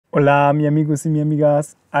Hola, mi amigos y mi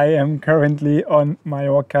amigas. I am currently on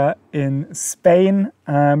Mallorca in Spain,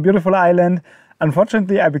 beautiful island.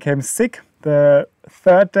 Unfortunately, I became sick the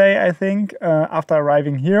third day, I think, after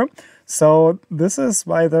arriving here. So this is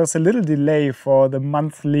why there's a little delay for the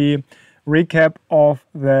monthly recap of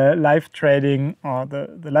the live trading or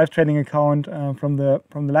the live trading account from the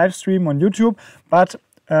live stream on YouTube. But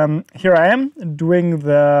here I am doing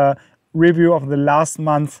the review of the last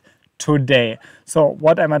month today. So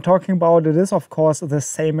what am I talking about? It is of course the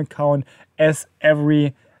same account as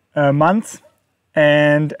every month,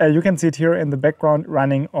 and you can see it here in the background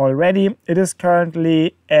running already. It is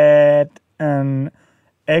currently at an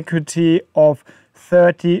equity of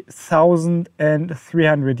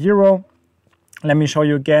 30,300 euro. Let me show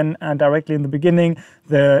you again directly in the beginning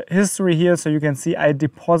the history here. So you can see I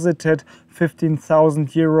deposited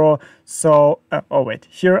 15,000 euro. So,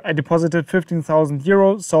 here I deposited 15,000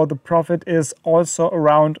 euro. So the profit is also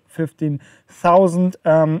around 15,000.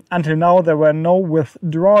 Until now, there were no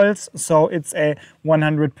withdrawals. So it's a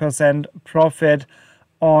 100% profit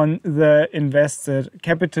on the invested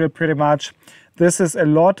capital pretty much. This is a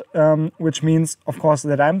lot, which means, of course,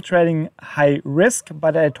 that I'm trading high risk,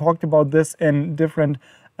 but I talked about this in different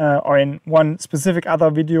or in one specific other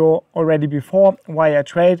video already before, why I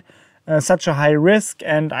trade such a high risk.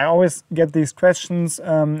 And I always get these questions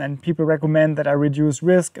and people recommend that I reduce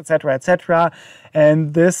risk, etc., etc.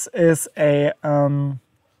 And this is a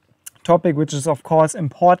topic which is, of course,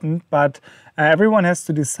 important, but everyone has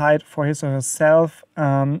to decide for his or herself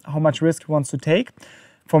how much risk he wants to take.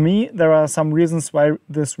 For me, there are some reasons why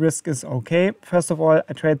this risk is okay. First of all,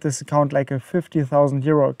 I trade this account like a 50,000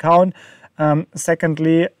 euro account.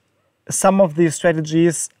 Secondly, some of these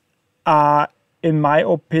strategies are, in my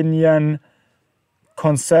opinion,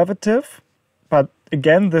 conservative. But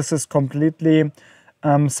again, this is completely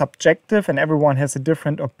subjective and everyone has a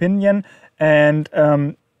different opinion. And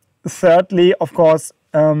thirdly, of course,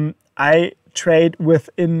 I trade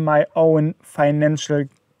within my own financial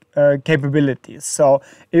capabilities. So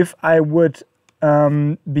if I would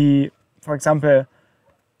be, for example,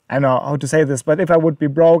 I don't know how to say this, but if I would be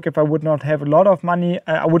broke, if I would not have a lot of money,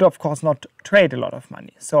 I would of course not trade a lot of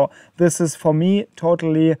money. So this is for me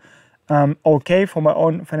totally okay for my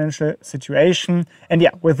own financial situation. And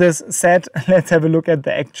yeah, with this said, let's have a look at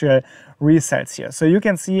the actual results here. So you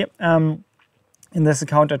can see in this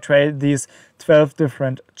account I trade these 12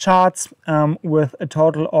 different charts with a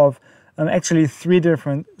total of actually 3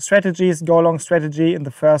 different strategies. Go long strategy in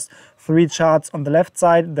the first 3 charts on the left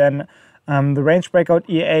side, then the range breakout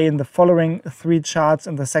EA in the following 3 charts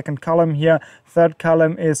in the second column here. Third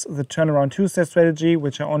column is the turnaround Tuesday strategy,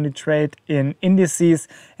 which I only trade in indices.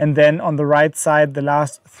 And then on the right side, the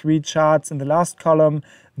last 3 charts in the last column,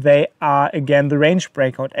 they are again the range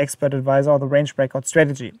breakout expert advisor or the range breakout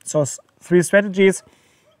strategy. So 3 strategies.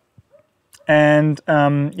 And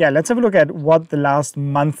yeah, let's have a look at what the last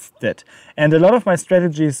month did. And a lot of my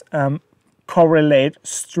strategies correlate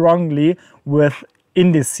strongly with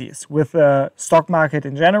indices, with the stock market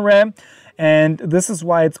in general. And this is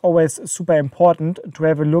why it's always super important to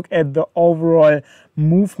have a look at the overall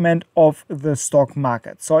movement of the stock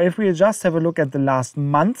market. So if we just have a look at the last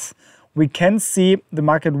month, we can see the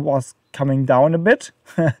market was coming down a bit,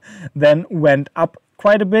 then went up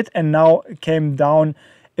quite a bit, and now came down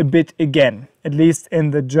a bit again, at least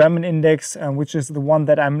in the German index, which is the one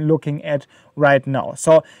that I'm looking at right now.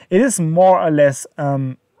 So it is more or less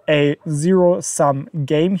a zero-sum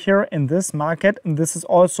game here in this market. And this is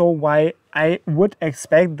also why I would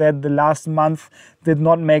expect that the last month did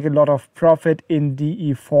not make a lot of profit in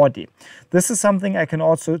DE40. This is something I can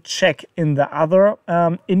also check in the other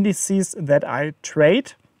indices that I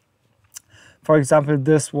trade. For example,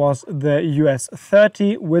 this was the US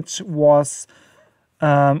 30, which was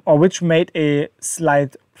which made a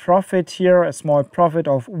slight profit here, a small profit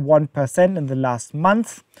of 1% in the last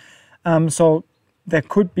month. So there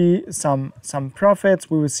could be some profits.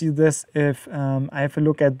 We will see this if I have a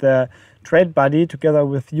look at the trade buddy together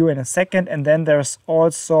with you in a second. And then there's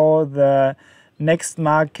also the next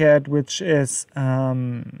market, which is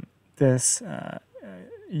this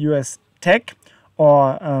US tech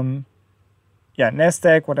or yeah,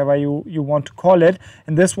 NASDAQ, whatever you want to call it.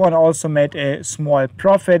 And this one also made a small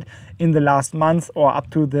profit in the last month or up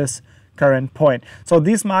to this current point. So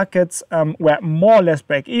these markets were more or less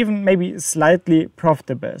break even, maybe slightly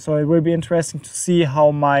profitable. So it will be interesting to see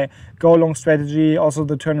how my go long strategy, also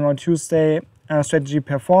the turnaround Tuesday strategy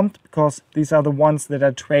performed, because these are the ones that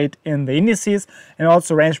I trade in the indices, and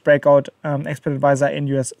also range breakout expert advisor in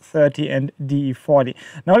US 30 and DE40.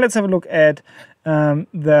 Now let's have a look at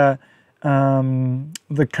the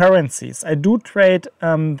the currencies. I do trade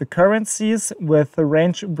the currencies with the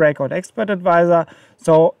range breakout expert advisor.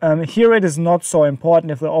 So here it is not so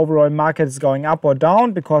important if the overall market is going up or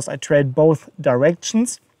down, because I trade both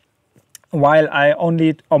directions, while I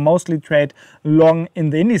only or mostly trade long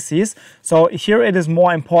in the indices. So here it is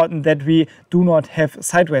more important that we do not have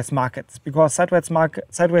sideways markets, because sideways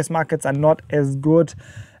markets are not as good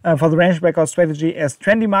for the range breakout strategy as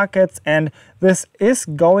trendy markets, and this is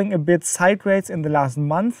going a bit sideways in the last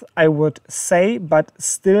month, I would say, but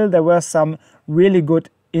still there were some really good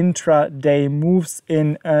intraday moves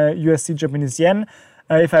in USD Japanese yen,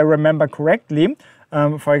 if I remember correctly.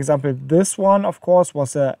 For example, this one, of course,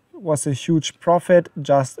 was a huge profit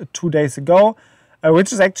just 2 days ago,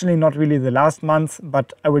 which is actually not really the last month,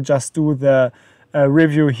 but I will just do the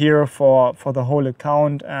review here for the whole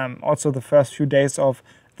account, also the first few days of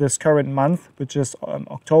this current month, which is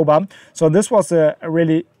October. So this was a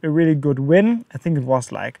really good win. I think it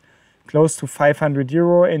was like close to 500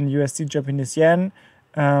 euro in USD Japanese yen.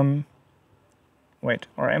 Wait,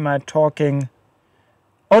 or am I talking?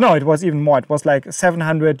 Oh no, it was even more. It was like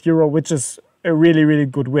 700 euro, which is a really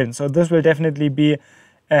good win. So this will definitely be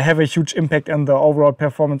have a huge impact on the overall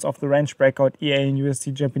performance of the range breakout EA in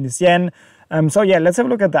USD Japanese yen. So yeah, let's have a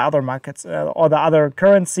look at the other markets or the other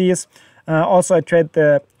currencies. Also, I trade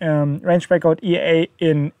the range breakout EA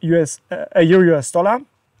in Euro US dollar.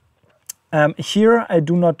 Here I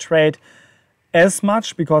do not trade as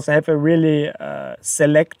much because I have a really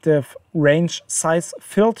selective range size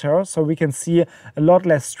filter, so we can see a lot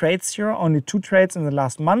less trades here, only 2 trades in the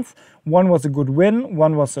last month. One was a good win,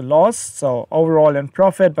 one was a loss, so overall in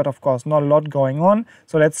profit, but of course not a lot going on.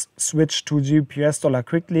 So let's switch to GBP US dollar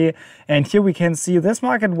quickly, and here we can see this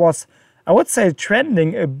market was, I would say,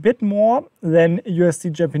 trending a bit more than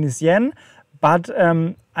USD Japanese yen, but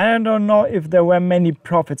I don't know if there were many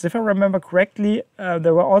profits. If I remember correctly,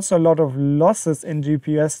 there were also a lot of losses in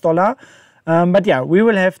GBP US dollar. But yeah, we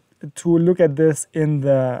will have to look at this in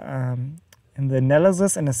the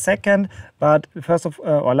analysis in a second. But first of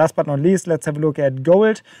or last but not least, let's have a look at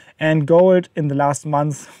gold. And gold in the last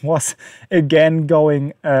month was again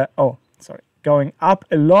going going up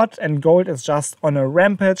a lot, and gold is just on a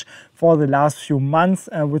rampage for the last few months,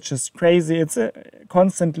 which is crazy. It's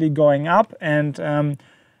constantly going up, and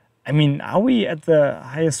I mean, are we at the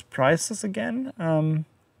highest prices again?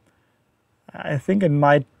 I think it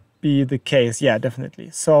might be the case. Yeah,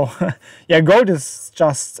 definitely. So yeah, gold is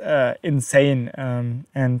just insane,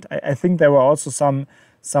 and I think there were also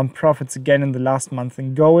some profits again in the last month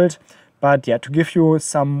in gold. But yeah, to give you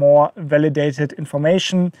some more validated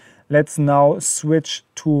information, let's now switch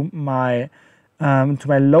to my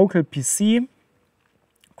local PC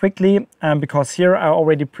quickly, because here I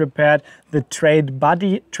already prepared the Trade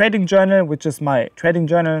Buddy trading journal, which is my trading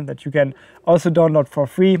journal that you can also download for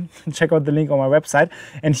free. Check out the link on my website.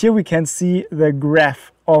 And here we can see the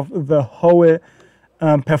graph of the whole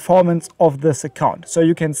performance of this account. So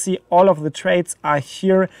you can see all of the trades are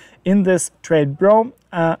here in this Trade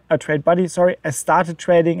Buddy. Sorry, I started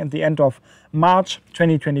trading at the end of March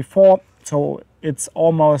 2024, so it's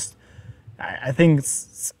almost, I think,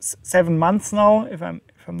 7 months now, if I'm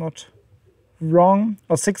not wrong,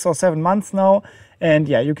 or 6 or 7 months now. And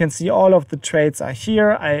yeah, you can see all of the trades are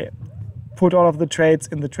here. I put all of the trades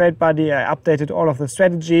in the Trade Buddy. I updated all of the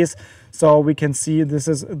strategies, so we can see this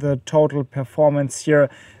is the total performance here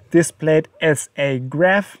displayed as a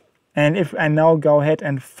graph. And if I now go ahead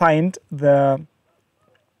and find the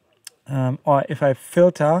or if I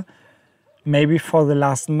filter maybe for the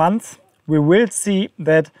last month, we will see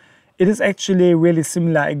that it is actually really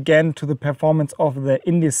similar again to the performance of the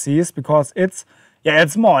indices, because it's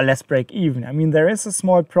more or less break even. I mean, there is a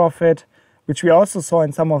small profit, which we also saw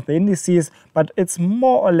in some of the indices, but it's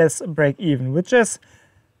more or less break even, which is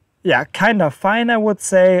kind of fine, I would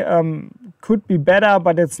say. Could be better,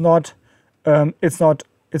 but it's not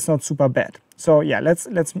super bad. So yeah, let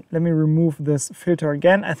me remove this filter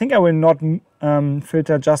again. I think I will not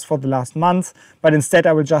filter just for the last month, but instead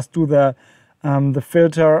I will just do the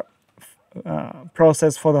filter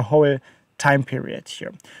process for the whole time period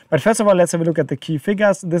here. But first of all, let's have a look at the key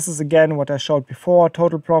figures. This is again what I showed before.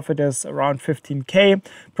 Total profit is around 15K.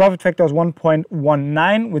 Profit factor is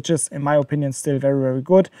 1.19, which is, in my opinion, still very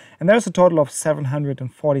good. And there's a total of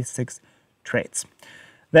 746 trades.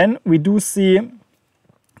 Then we do see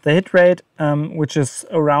the hit rate, which is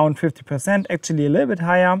around 50%, actually a little bit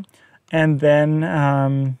higher. And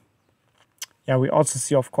then, we also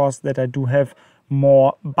see, of course, that I do have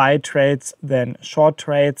more buy trades than short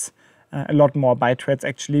trades. A lot more buy trades,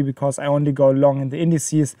 actually, because I only go long in the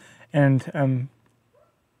indices. And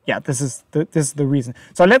yeah, this is the reason.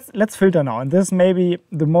 So let's filter now, and this may be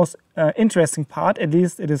the most interesting part, at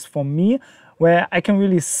least it is for me, where I can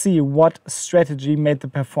really see what strategy made the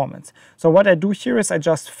performance. So what I do here is I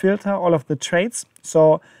just filter all of the trades.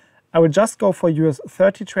 So I will just go for US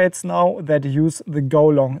 30 trades now that use the go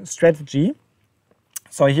long strategy.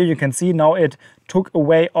 So here you can see now it took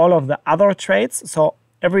away all of the other trades. So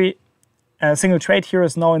every single trade here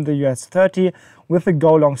is now in the US 30 with the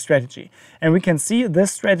go long strategy. And we can see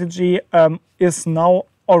this strategy is now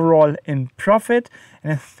overall in profit.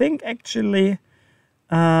 And I think actually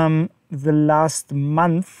the last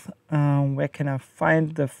month, where can I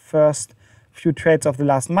find the first few trades of the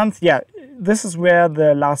last month? Yeah, this is where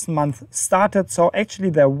the last month started. So actually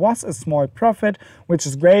there was a small profit, which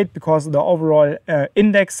is great because the overall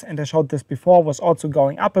index, and I showed this before, was also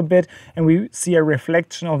going up a bit. And we see a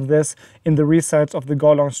reflection of this in the results of the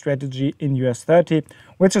go long strategy in US 30,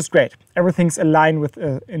 which is great. Everything's aligned with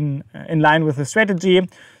in line with the strategy.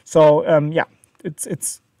 So yeah,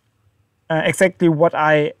 it's exactly what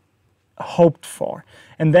I hoped for.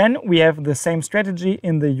 And then we have the same strategy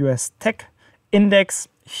in the US tech index.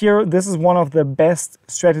 Here, this is one of the best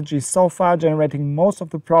strategies so far, generating most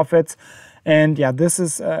of the profits. And yeah, this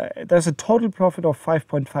is there's a total profit of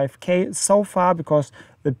 5.5K so far because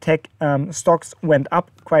the tech stocks went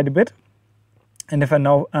up quite a bit. And if I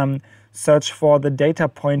now search for the data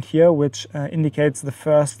point here, which indicates the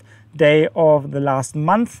first day of the last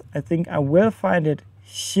month, I think I will find it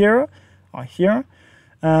here or here.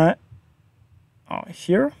 Or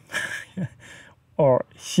here. Or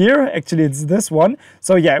here, actually it's this one.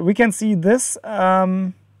 So yeah, we can see this.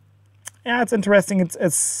 Yeah, it's interesting. It's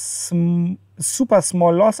a super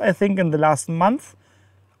small loss, I think, in the last month.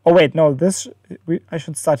 Oh wait, no, I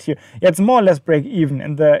should start here. Yeah, it's more or less break even,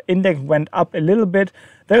 and the index went up a little bit.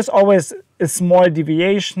 There's always a small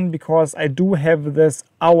deviation because I do have this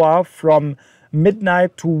hour from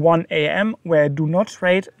midnight to 1 a.m. where I do not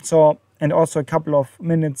trade. So, and also a couple of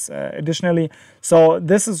minutes additionally. So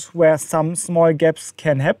this is where some small gaps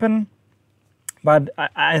can happen, but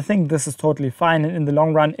I think this is totally fine, and in the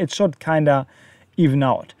long run it should kind of even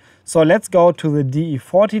out. So let's go to the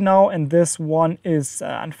DE40 now, and this one is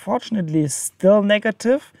unfortunately still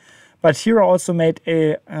negative, but here I also made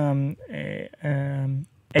a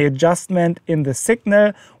adjustment in the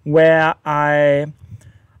signal where I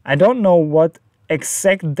don't know what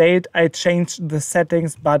exact date I changed the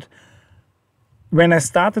settings, but when I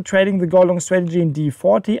started trading the go long strategy in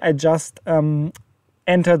D40, I just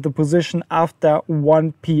entered the position after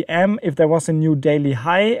 1 p.m. if there was a new daily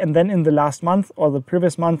high. And then in the last month or the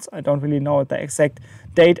previous months, I don't really know the exact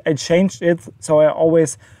date, I changed it. So I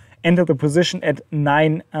always entered the position at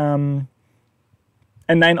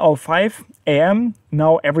 9:05 a.m.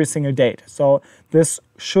 now every single date. So this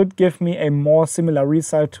should give me a more similar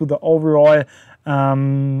result to the overall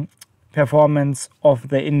performance of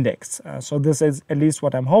the index. So this is at least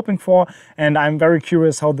what I'm hoping for, and I'm very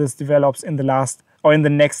curious how this develops in the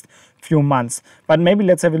next few months. But maybe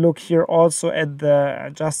let's have a look here also at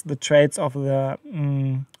the trades of the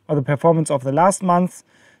or the performance of the last month.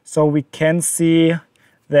 So we can see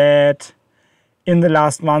that in the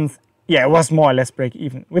last month, yeah, it was more or less break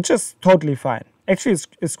even, which is totally fine. Actually,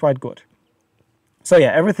 it's quite good. So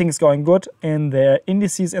yeah, everything is going good in the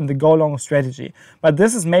indices and the go long strategy. But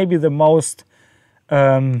this is maybe the most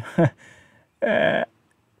the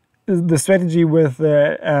strategy with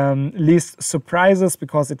the least surprises,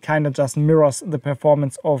 because it kind of just mirrors the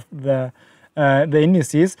performance of the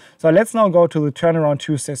indices. So let's now go to the turnaround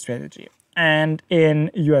Tuesday strategy. And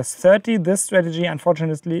in US 30, this strategy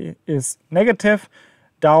unfortunately is negative,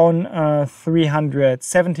 down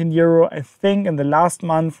 317 euro, I think, in the last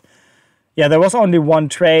month. Yeah, there was only one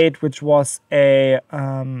trade, which was a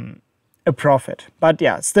profit. But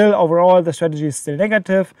yeah, still overall the strategy is still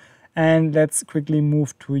negative. And let's quickly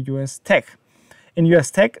move to US Tech. In US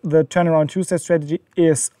Tech, the turnaround Tuesday strategy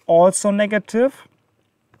is also negative.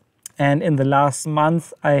 And in the last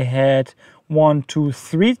month, I had 1, 2,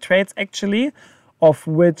 3 trades actually, of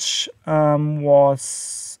which were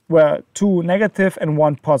 2 negative and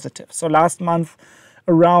 1 positive. So last month,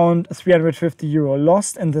 around 350 euro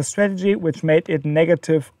lost in the strategy, which made it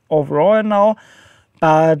negative overall now.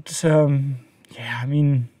 But yeah, I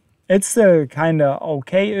mean, it's still kind of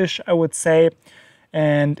okay-ish, I would say.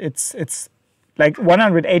 And it's like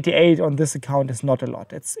 188 on this account is not a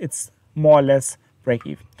lot. It's more or less break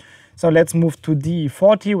even. So let's move to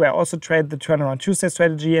DE40, where I also trade the turnaround Tuesday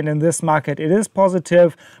strategy. And in this market, it is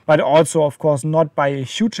positive, but also, of course, not by a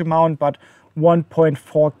huge amount, but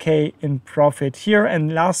 1.4K in profit here.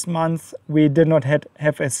 And last month, we did not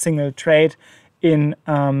have a single trade in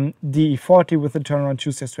DE40 with the turnaround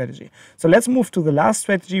Tuesday strategy. So let's move to the last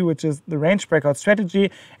strategy, which is the range breakout strategy.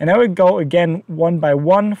 And I will go again one by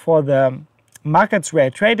one for the markets where I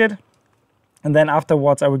traded. And then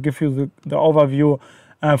afterwards, I will give you the overview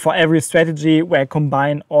for every strategy where I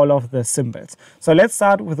combine all of the symbols. So let's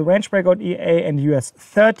start with the range breakout EA and US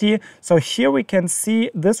 30. So here we can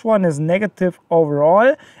see this one is negative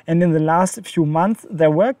overall. And in the last few months,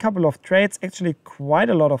 there were a couple of trades, actually quite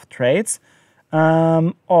a lot of trades.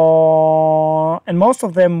 And most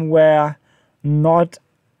of them were not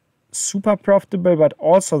super profitable, but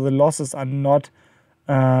also the losses are not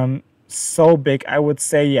so big, I would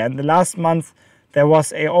say. Yeah, in the last month, there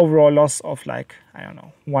was a overall loss of like, I don't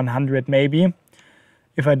know, 100 maybe,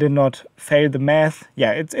 if I did not fail the math.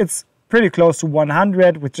 Yeah, it's pretty close to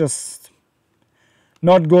 100, which is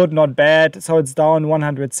not good, not bad. So it's down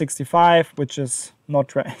 165, which is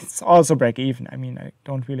not right. It's also break even. I mean, I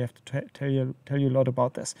don't really have to tell you a lot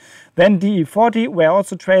about this. Then DE40, where I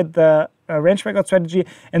also trade the range breakout strategy,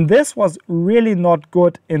 and this was really not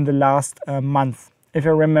good in the last month, if I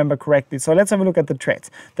remember correctly. So let's have a look at the trades.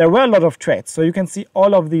 There were a lot of trades. So you can see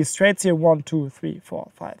all of these trades here, 1, 2, 3,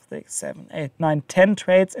 4, 5, 6, 7, 8, 9, 10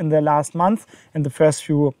 trades in the last month, in the first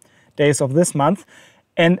few days of this month.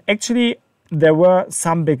 And actually, there were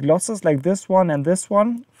some big losses like this one and this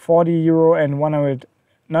one, 40 euro and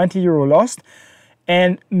 190 euro lost,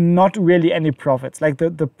 and not really any profits. Like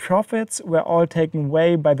the profits were all taken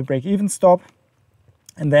away by the break-even stop,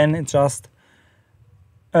 and then it just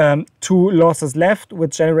 2 losses left,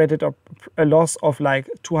 which generated a loss of like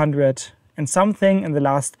 200 and something in the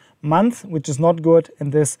last month, which is not good.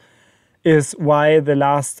 And this is why the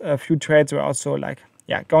last few trades were also like,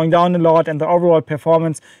 yeah, going down a lot. And the overall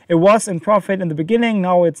performance, it was in profit in the beginning,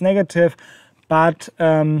 now it's negative. But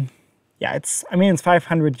yeah, it's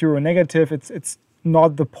 500 euro negative. It's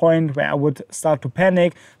not the point where I would start to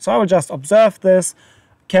panic. So I will just observe this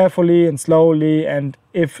carefully and slowly, and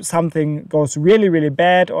if something goes really, really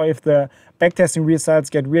bad, or if the backtesting results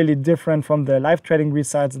get really different from the live trading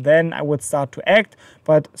results, then I would start to act,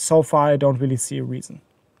 but so far I don't really see a reason.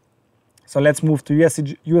 So let's move to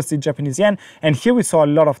USD Japanese yen, and here we saw a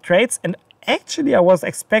lot of trades, and actually I was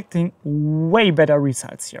expecting way better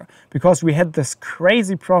results here, because we had this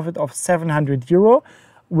crazy profit of 700 euro,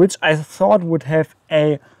 which I thought would have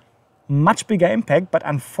a much bigger impact, but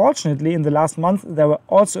unfortunately in the last month there were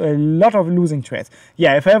also a lot of losing trades.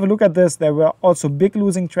 Yeah, if I have a look at this, there were also big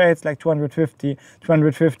losing trades like 250,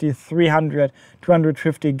 250, 300,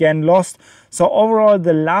 250 again lost. So overall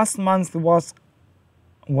the last month was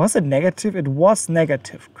it negative? It was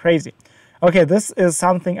negative. Crazy. Okay, this is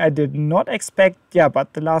something I did not expect. Yeah,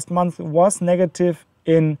 but the last month was negative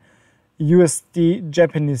in USD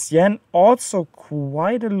Japanese yen, also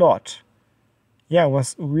quite a lot. Yeah, it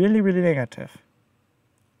was really, really negative.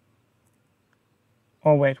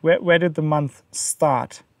 Oh wait, where did the month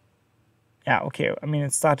start? Yeah, okay, I mean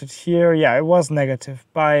it started here. Yeah, it was negative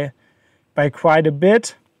by quite a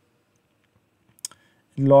bit.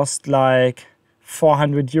 It lost like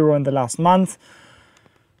 400 euro in the last month.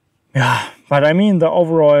 Yeah, but I mean the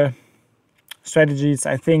overall strategies,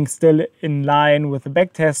 I think, still in line with the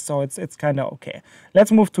backtest, so it's kind of okay.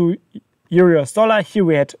 Let's move to Euro-US dollar. Here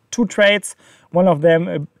we had 2 trades. One of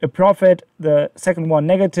them a profit, the second one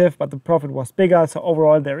negative, but the profit was bigger. So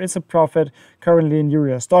overall there is a profit currently in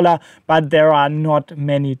Euro-US dollar, but there are not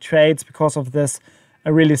many trades because of this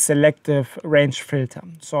a really selective range filter.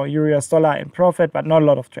 So Euro-US dollar in profit, but not a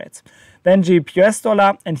lot of trades. Then GBP-US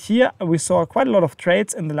dollar, and here we saw quite a lot of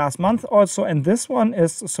trades in the last month also, and this one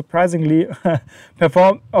is surprisingly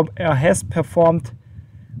has performed.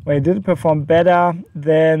 Well, it did perform better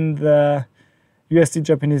than the USD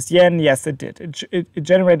Japanese yen. Yes, it did. It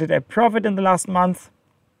generated a profit in the last month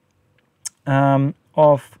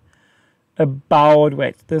of about,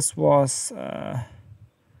 wait, this was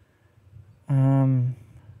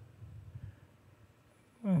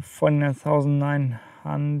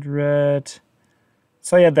 49,900.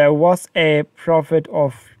 So yeah, there was a profit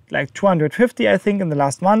of like 250, I think, in the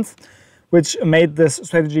last month, which made this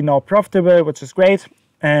strategy now profitable, which is great.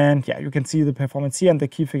 And yeah, you can see the performance here and the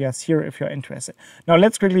key figures here if you're interested. Now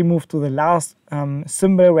let's quickly move to the last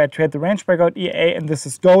symbol where I trade the range breakout EA, and this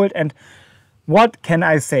is gold. And what can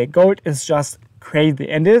I say? Gold is just crazy,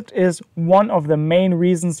 and it is one of the main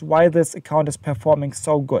reasons why this account is performing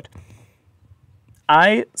so good.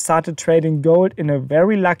 I started trading gold in a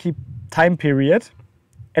very lucky time period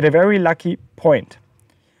at a very lucky point.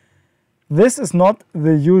 This is not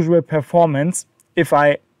the usual performance if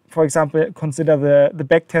I, for example, consider the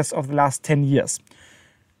backtest of the last 10 years.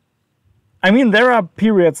 I mean, there are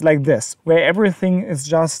periods like this where everything is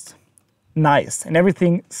just nice and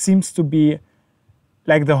everything seems to be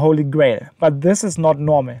like the holy grail. But this is not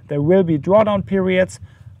normal. There will be drawdown periods,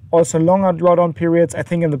 also longer drawdown periods. I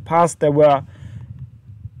think in the past there were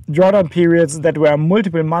drawdown periods that were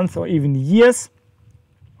multiple months or even years.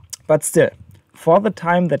 But still, for the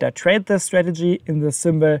time that I trade this strategy in this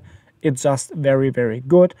symbol, it's just very, very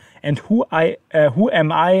good. And who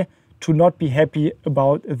am I to not be happy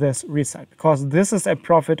about this result? Because this is a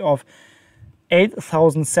profit of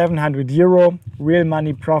 8,700 euro, real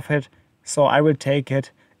money profit. So I will take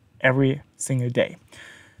it every single day.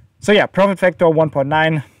 So yeah, profit factor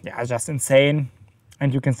 1.9, yeah, just insane.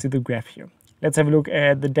 And you can see the graph here. Let's have a look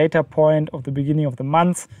at the data point of the beginning of the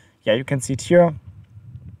month. Yeah, you can see it here.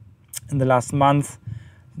 In the last month,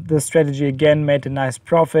 the strategy again made a nice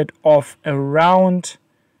profit of around,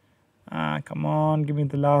 come on, give me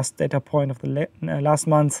the last data point of the last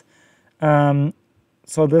month.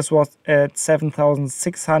 So this was at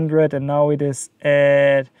 7,600 and now it is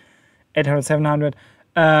at 800, 700.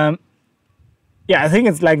 Yeah, I think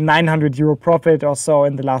it's like 900 euro profit or so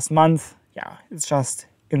in the last month. Yeah, it's just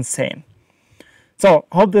insane. So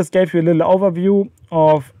hope this gave you a little overview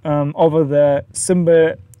of over the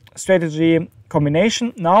symbol strategy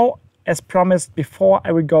combination. Now, as promised before,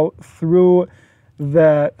 I will go through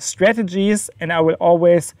the strategies and I will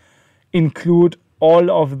always include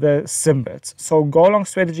all of the symbols. So go long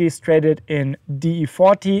strategy is traded in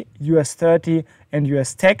DE40, US 30 and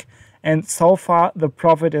US Tech. And so far the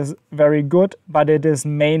profit is very good, but it is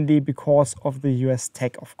mainly because of the US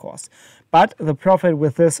Tech, of course. But the profit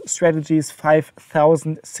with this strategy is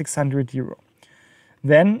 5,600 euro.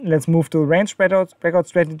 Then let's move to the range breakout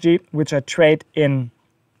strategy, which I trade in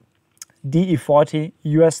DE40,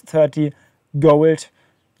 US 30, gold,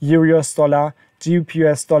 Euro US dollar, GBP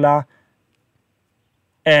US dollar,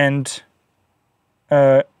 and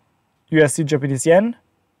USD Japanese yen.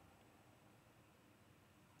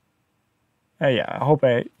 Yeah, I hope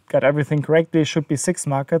I got everything correctly. It should be 6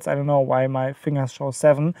 markets. I don't know why my fingers show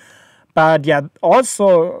 7. But yeah,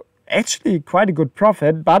 also actually quite a good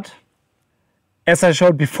profit. But as I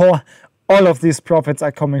showed before, all of these profits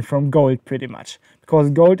are coming from gold pretty much.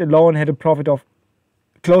 Because gold alone had a profit of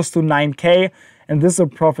close to 9K. And this is a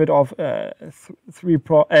profit of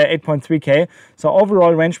 8.3K. So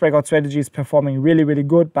overall, range breakout strategy is performing really, really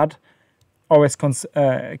good. But always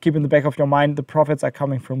keep in the back of your mind, the profits are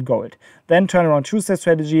coming from gold. Then turnaround Tuesday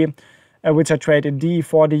strategy, which I trade in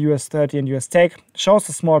DE40, US 30 and US Tech, shows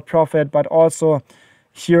a small profit, but also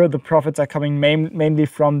here the profits are coming mainly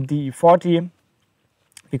from DE40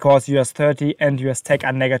 because US 30 and US Tech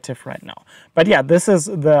are negative right now. But yeah, this is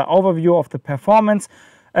the overview of the performance.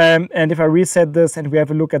 And if I reset this and we have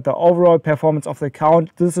a look at the overall performance of the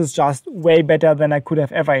account, this is just way better than I could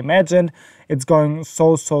have ever imagined. It's going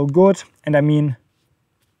so good. And I mean,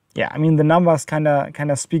 yeah, I mean the numbers kind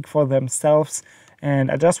of speak for themselves. And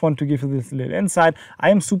I just want to give you this little insight.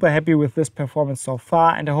 I am super happy with this performance so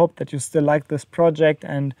far, and I hope that you still like this project.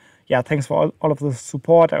 And yeah, thanks for all of the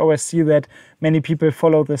support. I always see that many people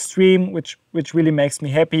follow the stream, which really makes me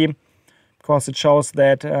happy because it shows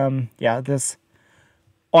that yeah, this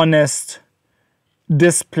honest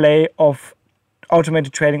display of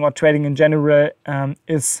automated trading or trading in general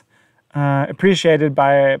is appreciated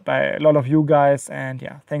by a lot of you guys. And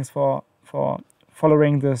yeah, thanks for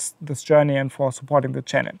following this journey and for supporting the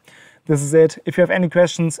channel. This is it. If you have any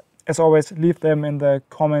questions, as always, leave them in the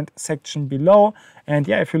comment section below. And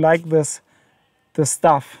yeah, if you like this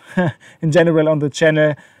stuff in general on the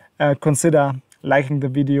channel, consider liking the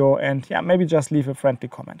video and yeah, maybe just leave a friendly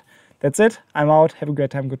comment. That's it. I'm out. Have a great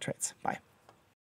time. Good trades. Bye.